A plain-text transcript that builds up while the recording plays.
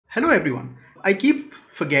Hello everyone. I keep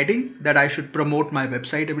forgetting that I should promote my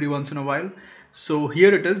website every once in a while. So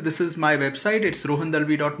here it is. This is my website. It's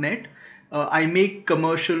rohandalvi.net. I make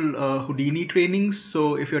commercial Houdini trainings.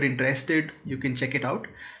 So if you're interested, you can check it out.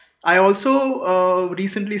 I also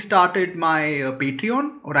recently started my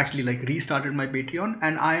Patreon, or actually like restarted my Patreon,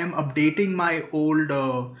 and I am updating my old.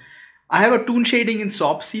 I have a toon shading in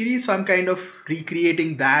SOP series, so I'm kind of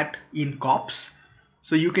recreating that in COPS.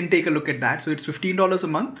 So you can take a look at that. So it's $15 a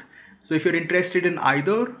month. So if you're interested in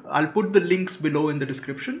either, I'll put the links below in the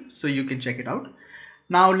description so you can check it out.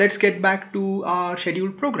 Now let's get back to our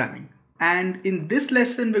scheduled programming. And in this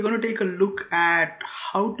lesson, we're going to take a look at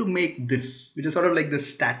how to make this, which is sort of like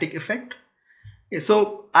this static effect. Okay,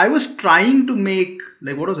 so I was trying to make,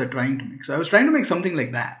 like, what was I trying to make? So I was trying to make something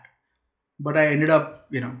like that, but I ended up,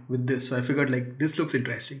 with this. So I figured like this looks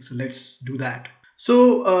interesting. So let's do that.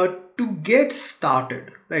 So to get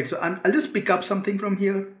started, right? So I'll just pick up something from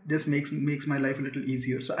here. Just makes my life a little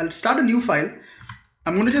easier. So I'll start a new file.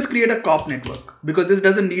 I'm going to just create a COP network because this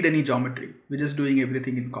doesn't need any geometry. We're just doing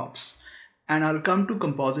everything in COPS. And I'll come to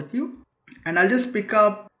composite view and I'll just pick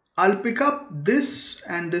up this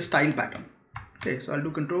and this tile pattern. Okay, so I'll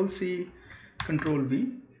do Control C, Control V.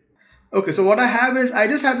 Okay, so what I have is I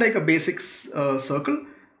just have like a basic circle.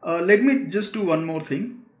 Let me just do one more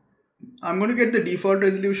thing. I'm going to get the default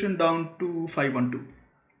resolution down to 512.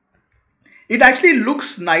 It actually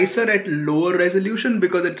looks nicer at lower resolution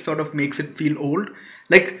because it sort of makes it feel old.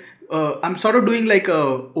 Like I'm sort of doing like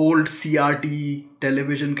a old CRT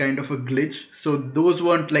television kind of a glitch. So those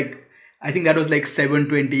weren't like, I think that was like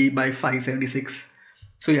 720 by 576.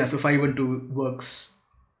 So yeah, so 512 works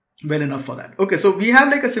well enough for that. Okay, so we have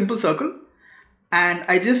like a simple circle and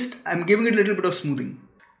I'm giving it a little bit of smoothing.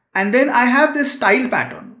 And then I have this tile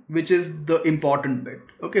pattern, which is the important bit.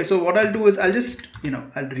 Okay, so what I'll do is I'll just,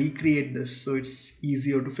 I'll recreate this so it's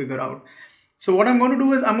easier to figure out. So what I'm going to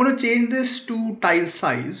do is I'm going to change this to tile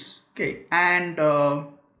size. Okay, and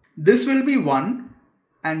this will be 1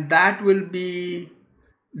 and that will be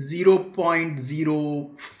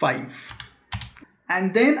 0.05.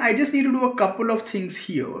 And then I just need to do a couple of things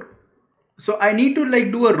here. So I need to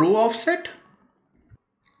like do a row offset.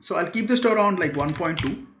 So I'll keep this to around like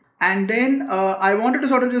 1.2. And then I wanted to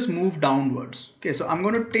sort of just move downwards. Okay, so I'm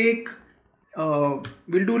going to take, we'll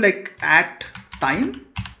do like at time.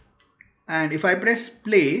 And if I press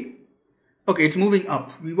play, okay, it's moving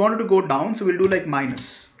up. We wanted to go down, so we'll do like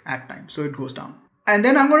minus at time. So it goes down. And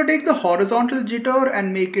then I'm going to take the horizontal jitter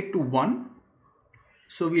and make it to 1.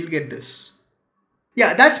 So we'll get this.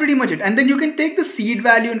 Yeah, that's pretty much it. And then you can take the seed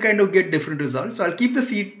value and kind of get different results. So I'll keep the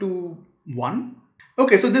seed to 1.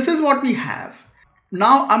 Okay, so this is what we have.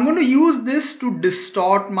 Now I'm going to use this to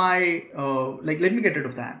distort my, let me get rid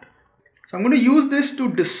of that. So I'm going to use this to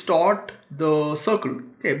distort the circle.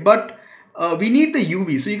 Okay, but we need the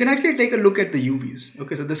UV. So you can actually take a look at the UVs.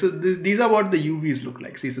 Okay, so these are what the UVs look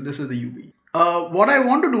like. See, so this is the UV. What I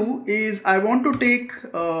want to do is I want to take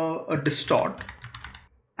a distort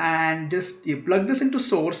and just plug this into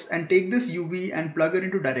source and take this UV and plug it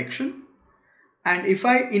into direction. And if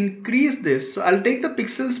I increase this, so I'll take the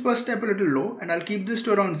pixels per step a little low and I'll keep this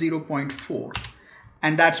to around 0.4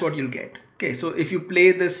 and that's what you'll get. Okay, so if you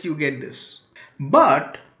play this, you get this.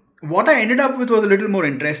 But what I ended up with was a little more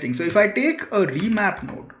interesting. So if I take a remap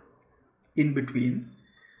node in between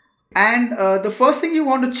and the first thing you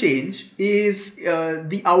want to change is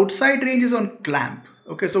the outside range is on clamp.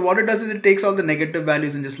 Okay, so what it does is it takes all the negative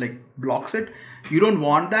values and just like blocks it. You don't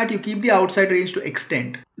want that. You keep the outside range to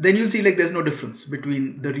extent. Then you'll see like there's no difference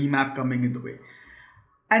between the remap coming in the way.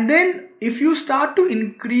 And then if you start to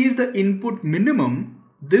increase the input minimum,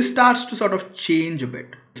 this starts to sort of change a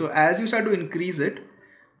bit. So as you start to increase it,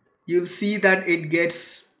 you'll see that it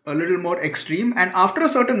gets a little more extreme. And after a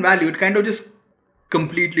certain value, it kind of just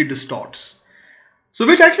completely distorts. So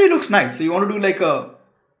which actually looks nice. So you want to do like a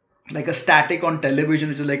static on television,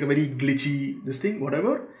 which is like a very glitchy, this thing,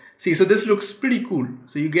 whatever. See, so this looks pretty cool.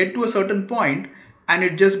 So you get to a certain point and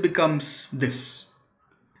it just becomes this.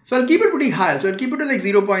 So I'll keep it pretty high. So I'll keep it to like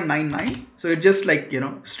 0.99. So it's just like,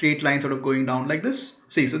 straight line sort of going down like this.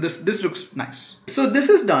 See, so this looks nice. So this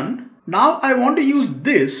is done. Now I want to use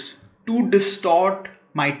this to distort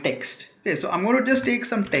my text. Okay, so I'm going to just take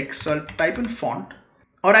some text. So I'll type in font,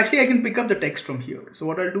 or actually I can pick up the text from here. So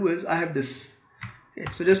what I'll do is I have this. Okay,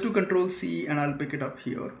 so just do Control C and I'll pick it up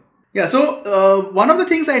here. Yeah, so one of the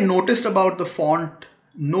things I noticed about the font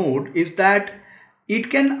node is that it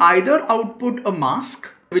can either output a mask,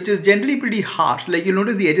 which is generally pretty harsh. Like you'll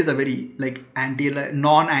notice the edges are very like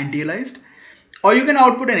non-anti-aliased, or you can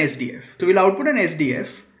output an SDF. So we'll output an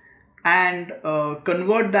SDF and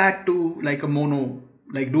convert that to like a mono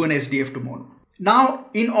like do an SDF to mono. Now,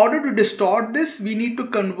 in order to distort this, we need to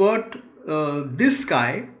convert this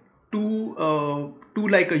guy to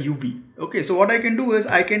like a UV. Okay, so what I can do is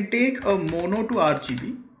I can take a mono to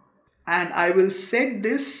RGB and I will set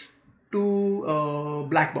this to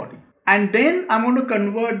black body. And then I'm going to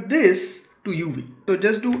convert this to UV. So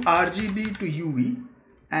just do RGB to UV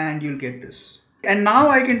and you'll get this. And now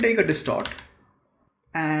I can take a distort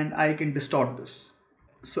and I can distort this.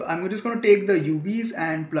 So I'm just going to take the UVs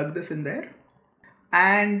and plug this in there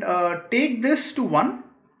and take this to 1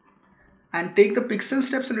 and take the pixel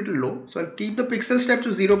steps a little low. So I'll keep the pixel steps to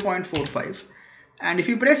 0.45 and if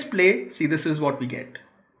you press play, see, this is what we get.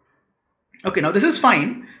 Okay, now this is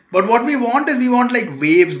fine, but what we want is we want like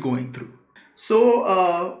waves going through.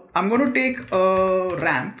 So I'm going to take a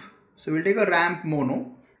ramp. So we'll take a ramp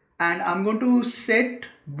mono and I'm going to set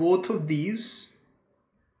both of these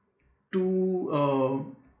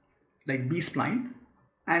to like B-spline,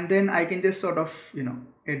 and then I can just sort of, you know,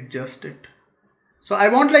 adjust it. So I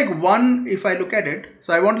want like one, if I look at it,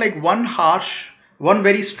 so I want like one harsh, one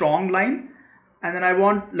very strong line, and then I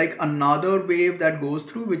want like another wave that goes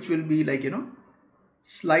through, which will be like, you know,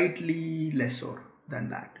 slightly lesser than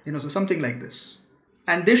that, you know, so something like this.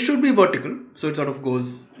 And this should be vertical, so it sort of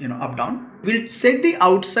goes, you know, up down. We'll set the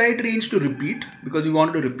outside range to repeat because we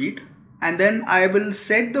want to repeat, and then I will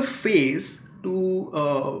set the phase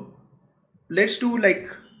to let's do like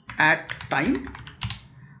at time.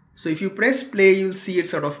 So if you press play, you'll see it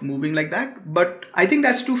sort of moving like that, but I think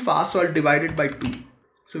that's too fast, so I'll divide it by 2.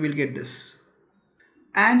 So we'll get this.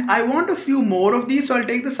 And I want a few more of these, so I'll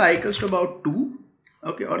take the cycles to about 2,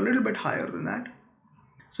 okay, or a little bit higher than that.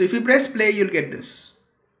 So if you press play, you'll get this.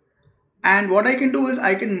 And what I can do is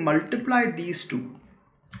I can multiply these two.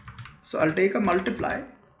 So I'll take a multiply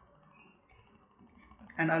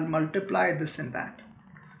and I'll multiply this and that.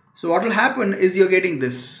 So what will happen is you're getting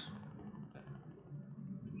this.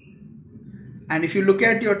 And if you look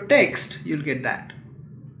at your text, you'll get that.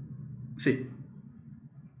 See.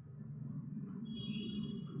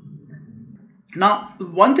 Now,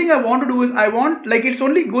 one thing I want to do is I want, like, it's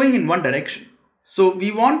only going in one direction. So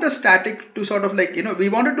we want the static to sort of like, you know, we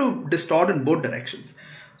want it to distort in both directions.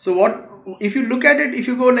 So what, if you look at it, if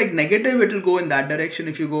you go like negative, it will go in that direction.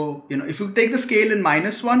 If you go, you know, if you take the scale in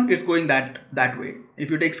 -1, it's going that way. If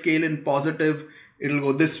you take scale in positive, it'll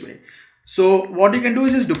go this way. So what you can do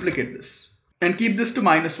is just duplicate this and keep this to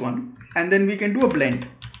 -1. And then we can do a blend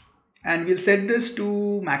and we'll set this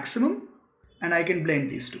to maximum and I can blend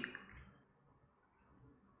these two.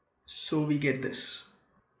 So we get this.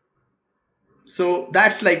 So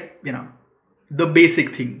that's like, you know, the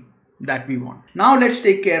basic thing that we want. Now let's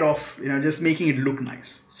take care of, you know, just making it look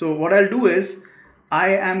nice. So what I'll do is I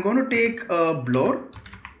am going to take a blur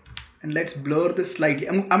and let's blur this slightly.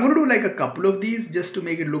 I'm going to do like a couple of these just to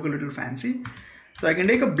make it look a little fancy. So I can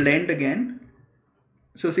take a blend again.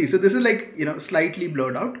 So see, so this is like, you know, slightly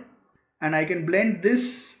blurred out and I can blend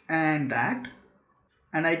this and that.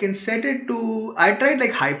 And I can set it to, I tried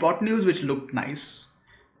like hypotenuse, which looked nice.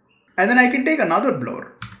 And then I can take another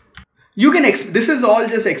blur. You can, this is all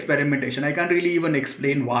just experimentation. I can't really even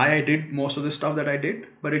explain why I did most of the stuff that I did,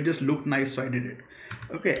 but it just looked nice, so I did it.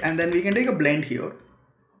 Okay, and then we can take a blend here.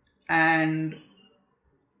 And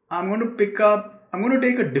I'm going to pick up, I'm going to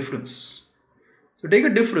take a difference. So take a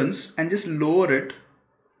difference and just lower it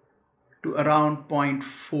to around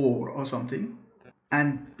 0.4 or something.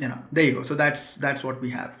 And you know, there you go. So that's what we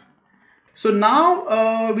have. So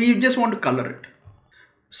now we just want to color it.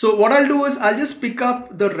 So what I'll do is I'll just pick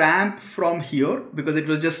up the ramp from here because it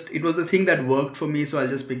was the thing that worked for me. So I'll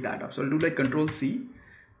just pick that up. So I'll do like Control C,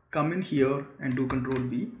 come in here and do Control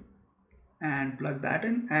V and plug that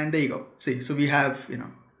in. And there you go. See, so we have, you know,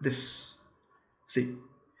 this, see.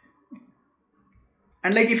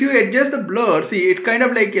 And like if you adjust the blur, see, it kind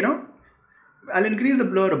of like, you know, I'll increase the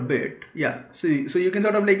blur a bit. Yeah. See, so you can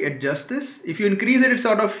sort of like adjust this. If you increase it, it's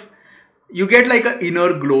sort of, you get like an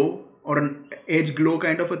inner glow or an edge glow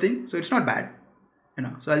kind of a thing. So it's not bad, you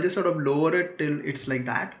know. So I'll just sort of lower it till it's like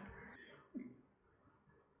that.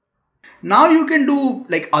 Now you can do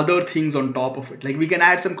like other things on top of it. Like we can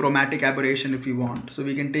add some chromatic aberration if you want. So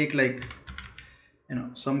we can take like, you know,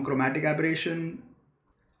 some chromatic aberration.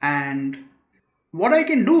 And what I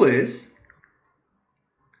can do is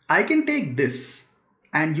I can take this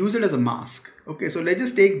and use it as a mask. Okay, so let's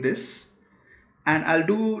just take this and I'll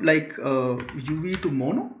do like UV to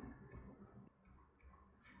mono.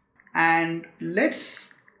 And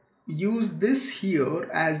let's use this here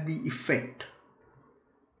as the effect.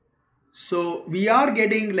 So we are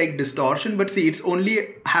getting like distortion, but see, it's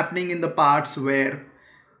only happening in the parts where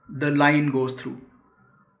the line goes through.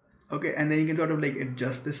 Okay, and then you can sort of like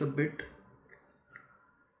adjust this a bit.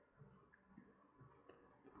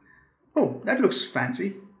 Oh, that looks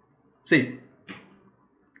fancy. See.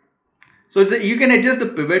 So you can adjust the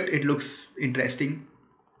pivot, it looks interesting.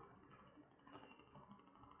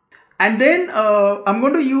 And then I'm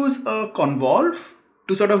going to use a convolve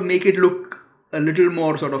to sort of make it look a little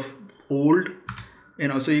more sort of old,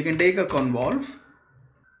 so you can take a convolve.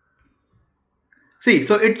 See,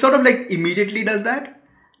 so it sort of like immediately does that,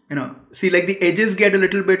 see, like the edges get a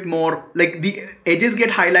little bit more, like the edges get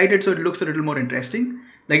highlighted, so it looks a little more interesting.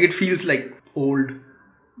 Like it feels like old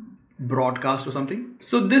broadcast or something.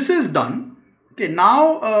 So this is done. Okay,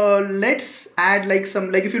 now let's add like some,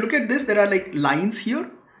 like if you look at this, there are like lines here,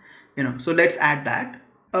 so let's add that.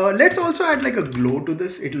 Let's also add like a glow to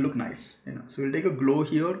this. It'll look nice, so we'll take a glow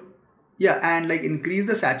here. Yeah, and like increase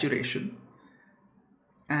the saturation,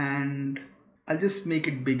 and I'll just make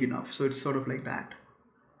it big enough so it's sort of like that.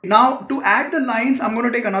 Now to add the lines, I'm going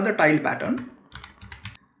to take another tile pattern,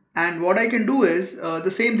 and what I can do is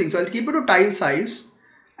the same thing. So I'll keep it to tile size,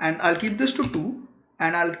 and I'll keep this to 2,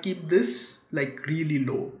 and I'll keep this like really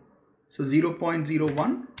low. So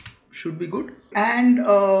 0.01 should be good. And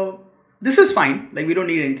this is fine. Like we don't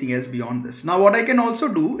need anything else beyond this. Now what I can also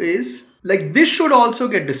do is like this should also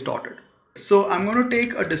get distorted. So I'm going to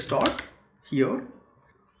take a distort here.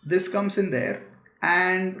 This comes in there,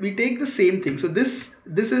 and we take the same thing. So this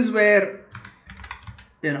is where,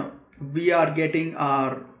 we are getting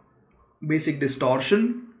our basic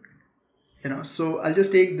distortion, so I'll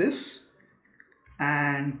just take this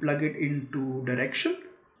and plug it into direction,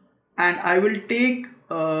 and I will take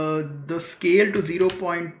the scale to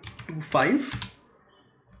 0.25,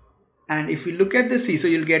 and if we look at this, see, so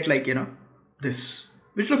you'll get like, this,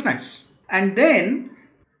 which looks nice. And then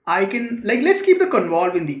I can like, let's keep the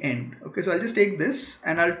convolve in the end. Okay, so I'll just take this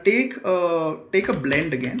and I'll take a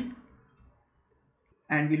blend again,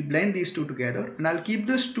 and we'll blend these two together, and I'll keep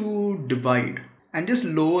this to divide and just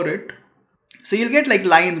lower it. So you'll get like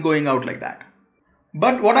lines going out like that.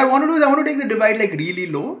 But what I want to do is I want to take the divide like really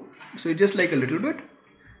low. So just like a little bit.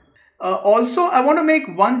 Also, I want to make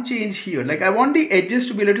one change here. Like I want the edges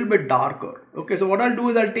to be a little bit darker. Okay, so what I'll do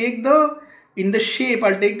is I'll take in the shape,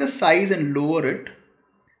 I'll take the size and lower it.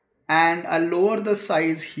 And I'll lower the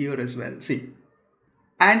size here as well. See.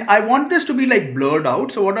 And I want this to be like blurred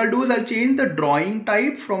out. So what I'll do is I'll change the drawing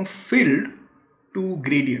type from filled to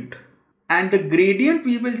gradient. And the gradient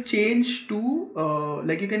we will change to,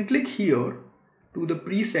 like you can click here to the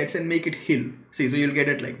presets and make it hill. See, so you'll get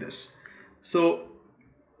it like this. So,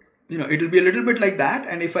 it'll be a little bit like that.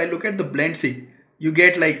 And if I look at the blend, see, you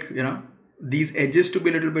get like, these edges to be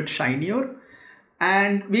a little bit shinier.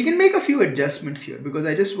 And we can make a few adjustments here because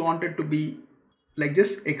I just want it to be like,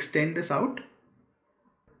 just extend this out.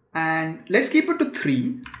 And let's keep it to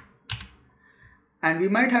 3. And we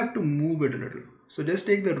might have to move it a little. So just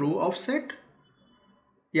take the row offset.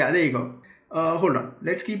 Yeah, there you go. Hold on.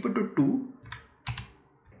 Let's keep it to 2.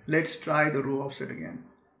 Let's try the row offset again.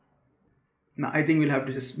 Now I think we'll have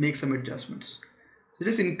to just make some adjustments. So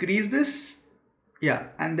just increase this. Yeah.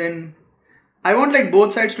 And then I want like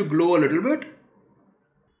both sides to glow a little bit.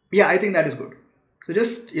 Yeah, I think that is good. So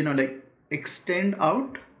just, like extend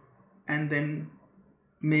out and then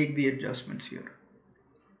make the adjustments here.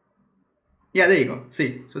 Yeah, there you go.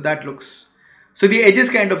 See, so that looks, so the edges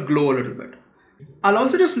kind of glow a little bit. I'll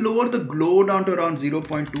also just lower the glow down to around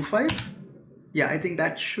 0.25. Yeah, I think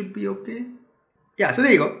that should be okay. Yeah, so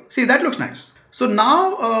there you go. See, that looks nice. So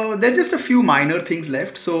now there's just a few minor things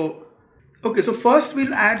left. So, okay, so first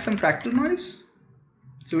we'll add some fractal noise.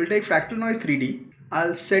 So we'll take fractal noise 3D.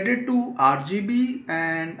 I'll set it to RGB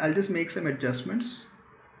and I'll just make some adjustments.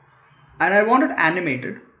 And I want it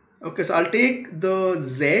animated. Okay, so I'll take the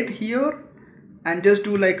Z here and just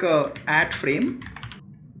do like a add frame.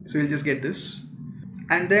 So you'll just get this.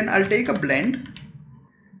 And then I'll take a blend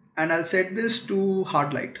and I'll set this to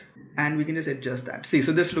hard light and we can just adjust that. See,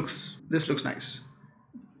 so this looks nice.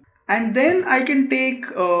 And then I can take,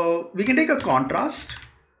 we can take a contrast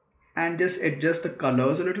and just adjust the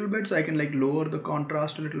colors a little bit. So I can like lower the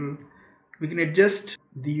contrast a little. We can adjust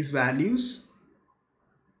these values.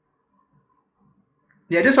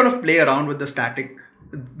 Yeah, just sort of play around with the static,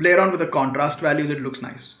 play around with the contrast values. It looks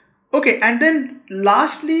nice. Okay, and then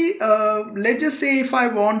lastly, let's just say if I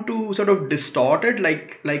want to sort of distort it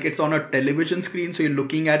like it's on a television screen. So you're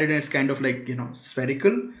looking at it and it's kind of like,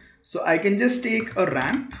 spherical. So I can just take a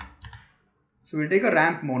ramp. So we'll take a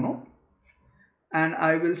ramp mono and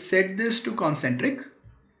I will set this to concentric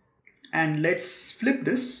and let's flip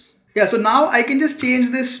this. Yeah, so now I can just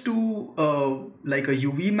change this to like a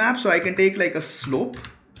UV map. So I can take like a slope.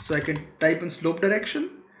 So I can type in slope direction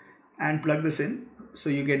and plug this in. So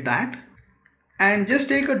you get that. And just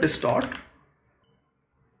take a distort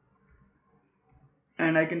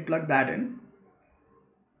and I can plug that in.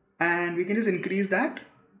 And we can just increase that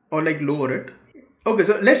or like lower it. Okay,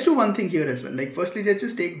 so let's do one thing here as well. Like firstly, let's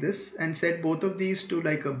just take this and set both of these to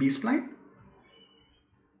like a B-spline.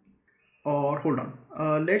 Or hold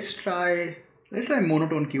on, let's try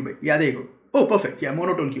monotone cubic. Yeah, there you go. Oh, perfect. Yeah,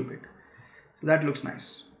 monotone cubic. So that looks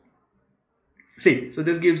nice. See, so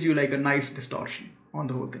this gives you like a nice distortion on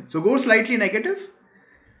the whole thing. So go slightly negative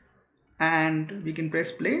and we can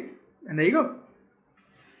press play and there you go.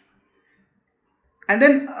 And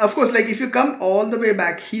then of course, like if you come all the way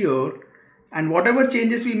back here and whatever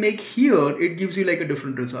changes we make here, it gives you like a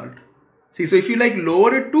different result. See, so if you like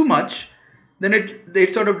lower it too much, then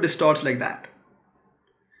it sort of distorts like that.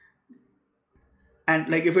 And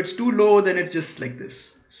like if it's too low, then it's just like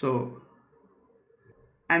this. So,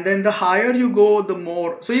 and then the higher you go, the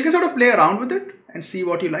more, so you can sort of play around with it and see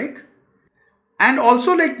what you like. And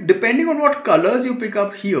also like depending on what colors you pick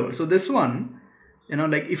up here. So this one, you know,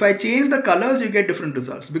 like if I change the colors, you get different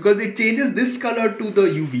results because it changes this color to the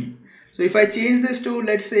UV. So if I change this to,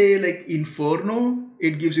 let's say like Inferno,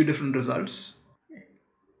 it gives you different results.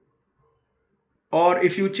 Or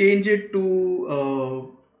if you change it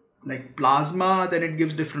to like Plasma, then it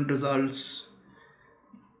gives different results.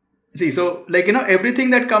 See, so like, you know, everything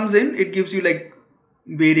that comes in, it gives you like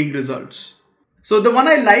varying results. So the one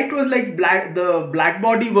I liked was like the black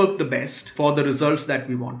body worked the best for the results that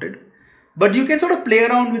we wanted. But you can sort of play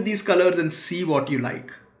around with these colors and see what you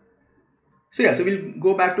like. So yeah, so we'll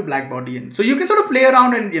go back to black body. And so you can sort of play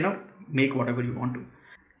around and, you know, make whatever you want to.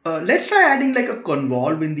 Let's try adding like a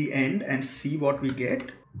convolve in the end and see what we get.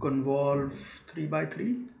 Convolve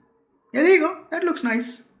 3x3. Yeah, there you go. That looks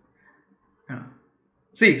nice. Yeah.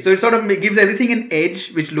 See, so it sort of gives everything an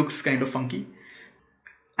edge, which looks kind of funky.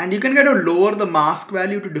 And you can kind of lower the mask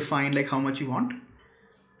value to define like how much you want.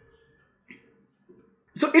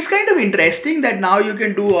 So it's kind of interesting that now you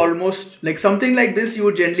can do almost like something like this you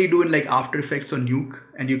would generally do in like After Effects or Nuke,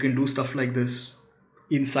 and you can do stuff like this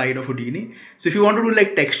inside of Houdini. So if you want to do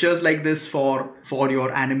like textures like this for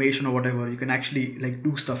your animation or whatever, you can actually like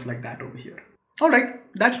do stuff like that over here. All right,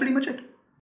 that's pretty much it.